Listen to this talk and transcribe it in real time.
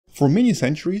For many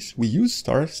centuries, we used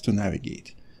stars to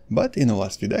navigate. But in the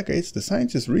last few decades, the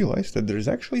scientists realized that there is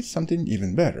actually something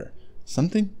even better,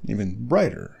 something even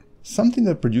brighter, something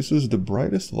that produces the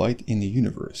brightest light in the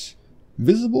universe,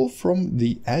 visible from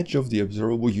the edge of the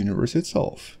observable universe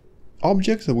itself.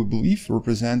 Objects that we believe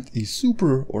represent a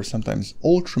super or sometimes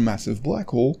ultra-massive black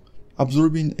hole,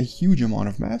 absorbing a huge amount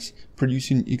of mass,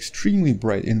 producing extremely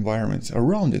bright environments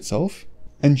around itself,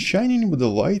 and shining with a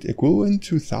light equivalent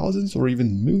to thousands or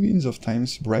even millions of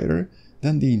times brighter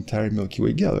than the entire Milky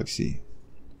Way galaxy.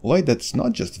 Light that's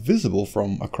not just visible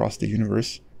from across the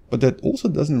universe, but that also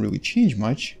doesn't really change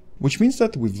much, which means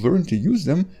that we've learned to use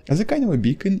them as a kind of a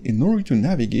beacon in order to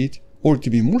navigate, or to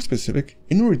be more specific,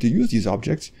 in order to use these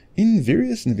objects in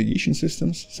various navigation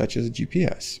systems such as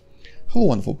GPS. Hello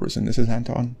wonderful person, this is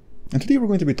Anton, and today we're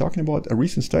going to be talking about a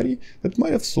recent study that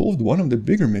might have solved one of the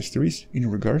bigger mysteries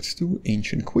in regards to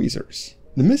ancient quasars.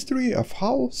 The mystery of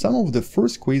how some of the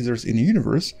first quasars in the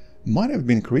universe might have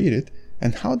been created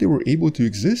and how they were able to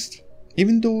exist,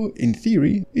 even though in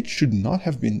theory it should not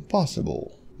have been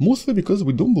possible. Mostly because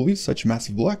we don't believe such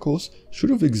massive black holes should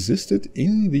have existed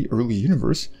in the early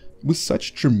universe with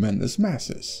such tremendous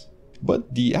masses.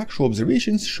 But the actual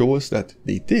observations show us that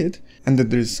they did, and that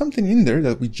there is something in there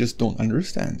that we just don't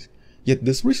understand. Yet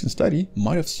this recent study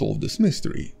might have solved this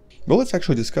mystery. Well, let's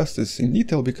actually discuss this in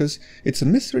detail because it's a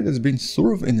mystery that's been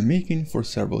sort of in the making for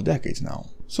several decades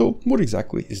now. So what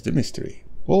exactly is the mystery?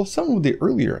 Well, some of the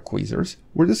earlier quasars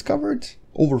were discovered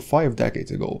over 5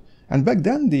 decades ago, and back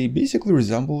then they basically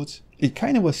resembled a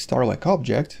kind of a star-like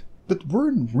object that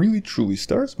weren't really truly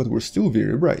stars but were still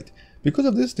very bright. Because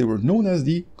of this, they were known as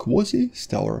the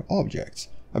quasi-stellar objects,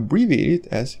 abbreviated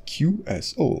as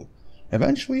QSO.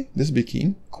 Eventually, this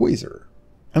became quasar.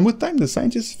 And with time, the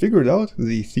scientists figured out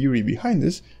the theory behind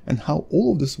this and how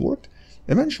all of this worked,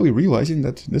 eventually realizing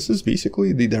that this is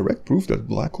basically the direct proof that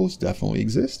black holes definitely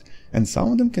exist, and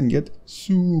some of them can get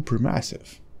super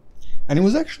massive. And it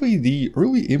was actually the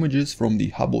early images from the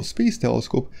Hubble Space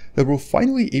Telescope that were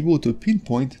finally able to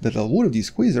pinpoint that a lot of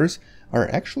these quasars are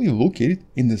actually located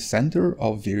in the center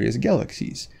of various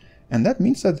galaxies. And that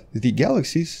means that the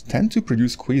galaxies tend to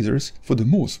produce quasars for the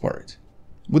most part,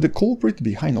 with the culprit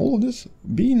behind all of this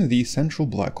being the central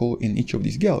black hole in each of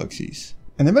these galaxies.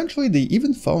 And eventually they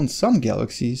even found some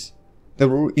galaxies that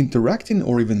were interacting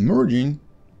or even merging,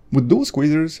 with those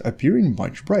quasars appearing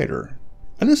much brighter.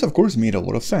 And this of course made a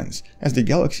lot of sense. As the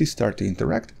galaxies start to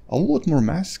interact, a lot more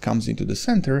mass comes into the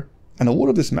center, and a lot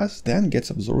of this mass then gets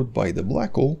absorbed by the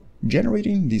black hole,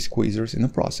 generating these quasars in the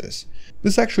process.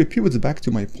 This actually pivots back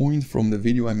to my point from the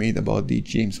video I made about the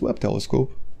James Webb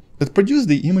Telescope, that produced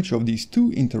the image of these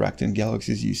two interacting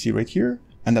galaxies you see right here,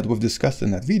 and that we've discussed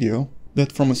in that video,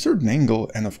 that from a certain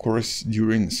angle, and of course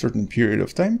during a certain period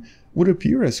of time, would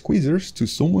appear as quasars to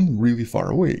someone really far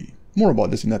away. More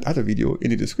about this in that other video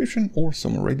in the description or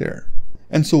somewhere right there.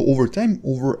 And so over time,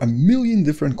 over 1 million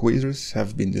different quasars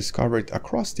have been discovered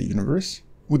across the universe,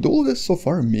 with all of this so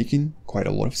far making quite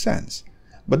a lot of sense.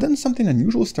 But then something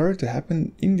unusual started to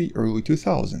happen in the early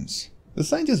 2000s. The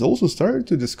scientists also started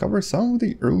to discover some of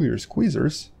the earlier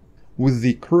quasars, with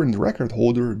the current record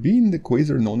holder being the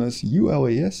quasar known as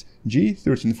ULAS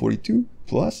J1342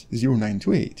 plus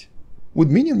 0928,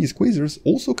 with many of these quasars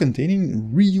also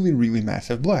containing really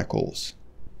massive black holes.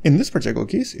 In this particular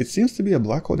case, it seems to be a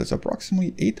black hole that's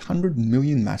approximately 800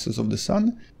 million masses of the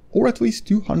Sun, or at least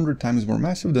 200 times more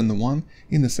massive than the one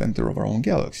in the center of our own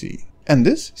galaxy. And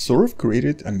this sort of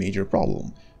created a major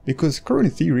problem, because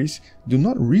current theories do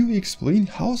not really explain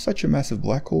how such a massive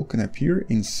black hole can appear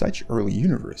in such early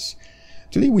universe.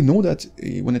 Today we know that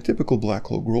when a typical black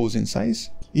hole grows in size,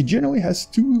 it generally has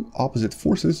two opposite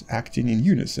forces acting in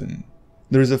unison.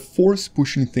 There is a force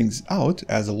pushing things out,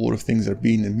 as a lot of things are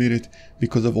being emitted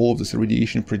because of all of this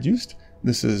radiation produced.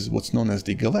 This is what's known as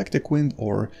the galactic wind,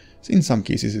 or in some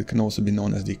cases it can also be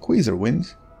known as the quasar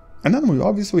wind. And then we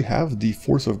obviously have the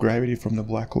force of gravity from the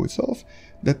black hole itself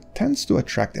that tends to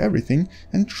attract everything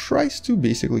and tries to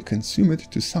basically consume it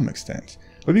to some extent.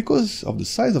 But because of the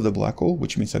size of the black hole,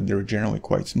 which means that they're generally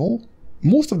quite small,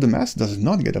 most of the mass does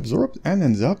not get absorbed and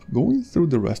ends up going through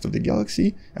the rest of the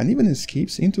galaxy and even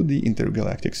escapes into the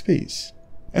intergalactic space.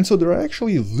 And so there are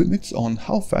actually limits on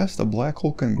how fast a black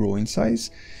hole can grow in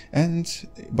size, and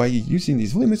by using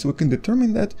these limits we can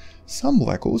determine that some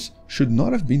black holes should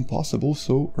not have been possible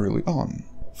so early on.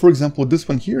 For example, this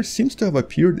one here seems to have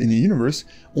appeared in the universe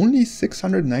only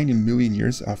 690 million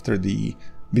years after the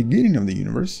beginning of the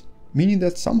universe, meaning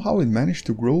that somehow it managed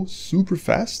to grow super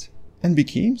fast and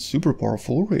became super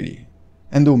powerful already.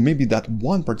 And though maybe that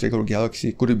one particular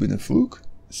galaxy could have been a fluke,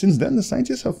 since then the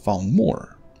scientists have found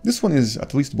more. This one is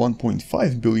at least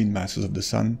 1.5 billion masses of the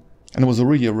Sun, and was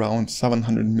already around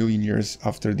 700 million years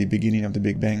after the beginning of the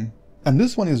Big Bang. And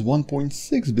this one is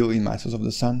 1.6 billion masses of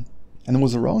the Sun, and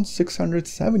was around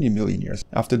 670 million years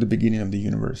after the beginning of the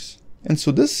universe. And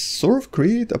so this sort of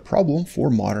created a problem for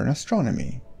modern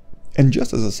astronomy. And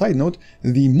just as a side note,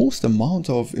 the most amount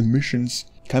of emissions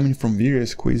coming from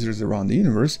various quasars around the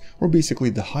universe, or basically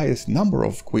the highest number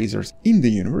of quasars in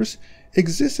the universe,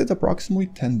 existed approximately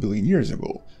 10 billion years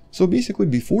ago, so basically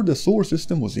before the solar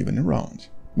system was even around.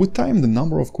 With time, the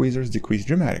number of quasars decreased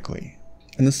dramatically,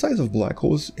 and the size of black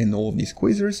holes in all of these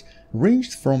quasars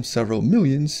ranged from several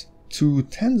millions to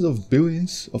tens of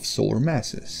billions of solar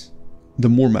masses. The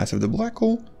more massive the black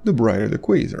hole, the brighter the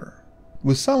quasar,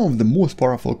 with some of the most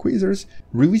powerful quasars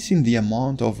releasing the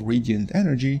amount of radiant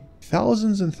energy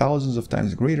thousands and thousands of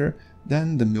times greater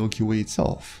than the Milky Way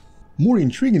itself. More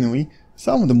intriguingly,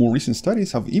 some of the more recent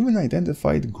studies have even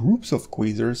identified groups of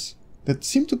quasars that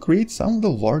seem to create some of the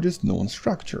largest known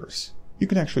structures. You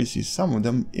can actually see some of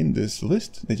them in this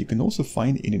list that you can also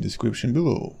find in the description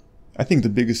below. I think the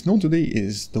biggest known today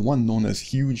is the one known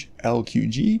as Huge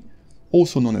LQG,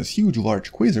 also known as Huge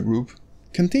Large Quasar Group,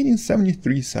 containing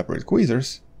 73 separate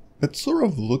quasars that sort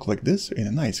of look like this in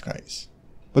the night skies.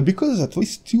 But because at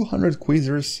least 200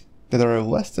 quasars that are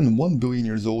less than 1 billion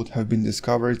years old have been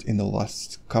discovered in the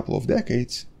last couple of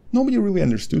decades, nobody really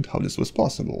understood how this was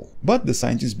possible. But the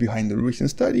scientists behind the recent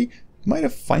study might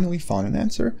have finally found an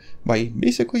answer by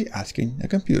basically asking a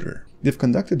computer. They've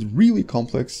conducted really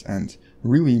complex and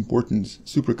really important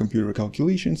supercomputer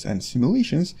calculations and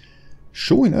simulations,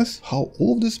 showing us how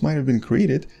all of this might have been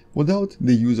created without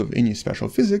the use of any special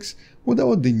physics,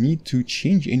 without the need to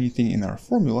change anything in our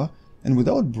formula, and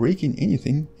without breaking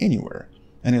anything anywhere.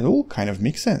 And it all kind of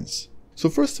makes sense. So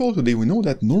first of all, today we know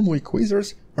that normally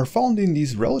quasars are found in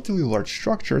these relatively large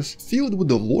structures filled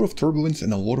with a lot of turbulence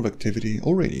and a lot of activity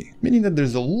already, meaning that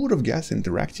there's a lot of gas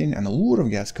interacting and a lot of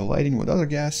gas colliding with other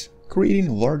gas, creating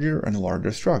larger and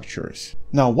larger structures.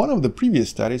 Now, one of the previous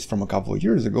studies from a couple of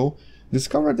years ago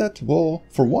discovered that, well,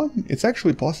 for one, it's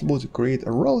actually possible to create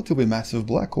a relatively massive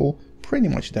black hole pretty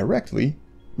much directly,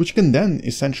 which can then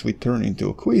essentially turn into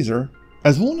a quasar,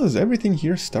 as long as everything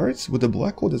here starts with a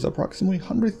black hole that's approximately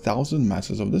 100,000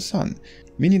 masses of the Sun,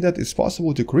 meaning that it's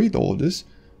possible to create all of this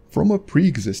from a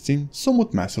pre-existing,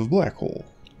 somewhat massive black hole.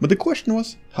 But the question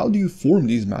was, how do you form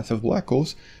these massive black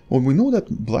holes when we know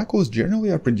that black holes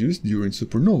generally are produced during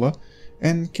supernova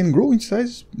and can grow in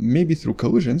size maybe through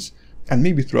collisions and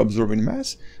maybe through absorbing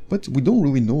mass, but we don't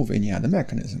really know of any other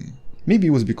mechanism. Maybe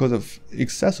it was because of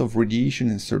excessive radiation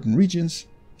in certain regions,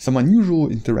 some unusual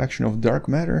interaction of dark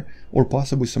matter, or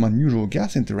possibly some unusual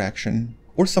gas interaction,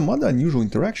 or some other unusual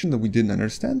interaction that we didn't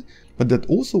understand, but that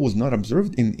also was not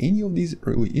observed in any of these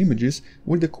early images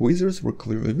where the quasars were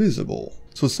clearly visible.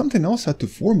 So something else had to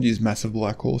form these massive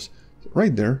black holes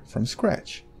right there from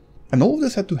scratch. And all of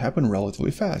this had to happen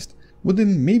relatively fast,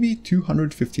 within maybe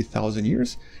 250,000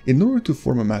 years, in order to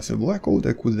form a massive black hole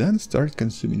that could then start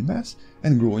consuming mass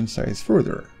and grow in size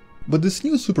further. But this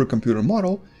new supercomputer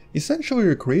model essentially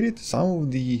recreated some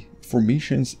of the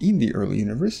formations in the early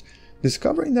universe,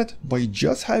 discovering that by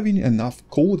just having enough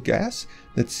cold gas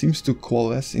that seems to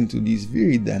coalesce into these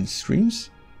very dense streams,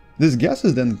 this gas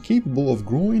is then capable of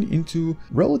growing into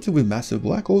relatively massive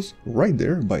black holes right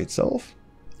there by itself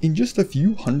in just a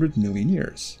few 100 million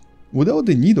years, without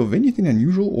the need of anything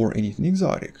unusual or anything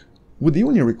exotic, with the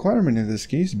only requirement in this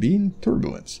case being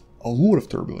turbulence, a lot of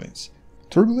turbulence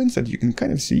that you can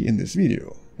kind of see in this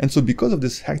video. And so because of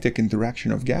this hectic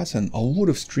interaction of gas and a lot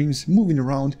of streams moving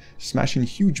around, smashing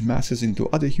huge masses into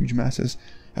other huge masses,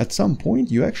 at some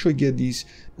point you actually get these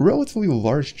relatively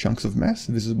large chunks of mass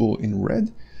visible in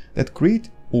red that create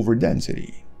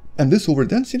overdensity. And this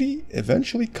overdensity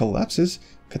eventually collapses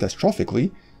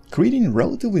catastrophically, creating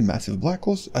relatively massive black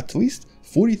holes at least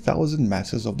 40,000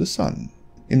 masses of the Sun.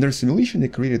 In their simulation they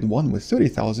created one with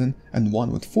 30,000 and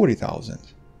one with 40,000.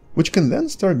 Which can then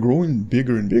start growing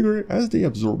bigger and bigger as they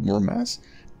absorb more mass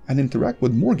and interact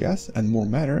with more gas and more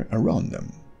matter around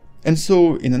them. And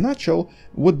so, in a nutshell,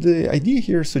 what the idea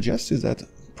here suggests is that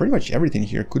pretty much everything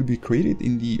here could be created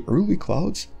in the early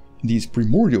clouds, these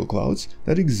primordial clouds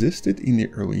that existed in the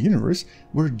early universe,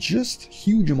 where just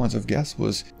huge amounts of gas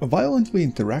was violently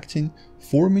interacting,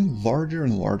 forming larger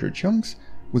and larger chunks,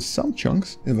 with some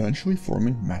chunks eventually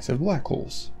forming massive black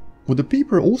holes. With the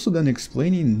paper also then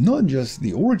explaining not just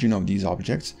the origin of these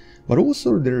objects, but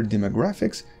also their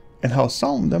demographics and how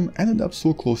some of them ended up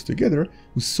so close together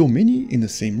with so many in the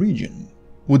same region,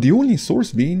 with the only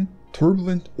source being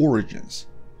turbulent origins.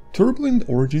 Turbulent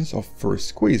origins of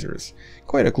first quasars.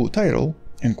 Quite a cool title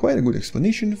and quite a good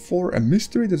explanation for a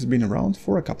mystery that's been around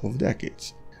for a couple of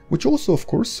decades. which also of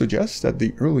course suggests that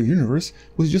the early universe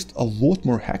was just a lot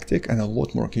more hectic and a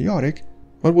lot more chaotic,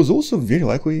 but was also very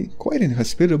likely quite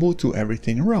inhospitable to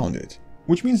everything around it.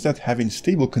 Which means that having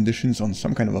stable conditions on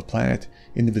some kind of a planet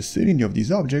in the vicinity of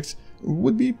these objects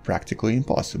would be practically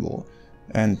impossible,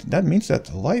 and that means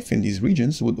that life in these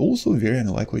regions would also be very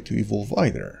unlikely to evolve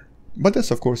either. But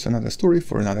that's of course another story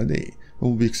for another day.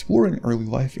 We'll be exploring early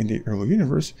life in the early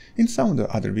universe in some of the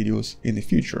other videos in the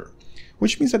future.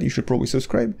 Which means that you should probably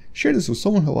subscribe, share this with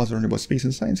someone who loves learning about space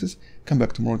and sciences, come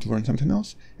back tomorrow to learn something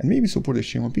else, and maybe support this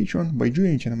channel on Patreon by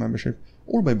joining channel membership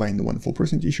or by buying the Wonderful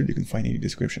Person t-shirt you can find in the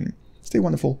description. Stay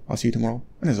wonderful, I'll see you tomorrow,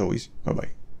 and as always, bye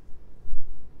bye.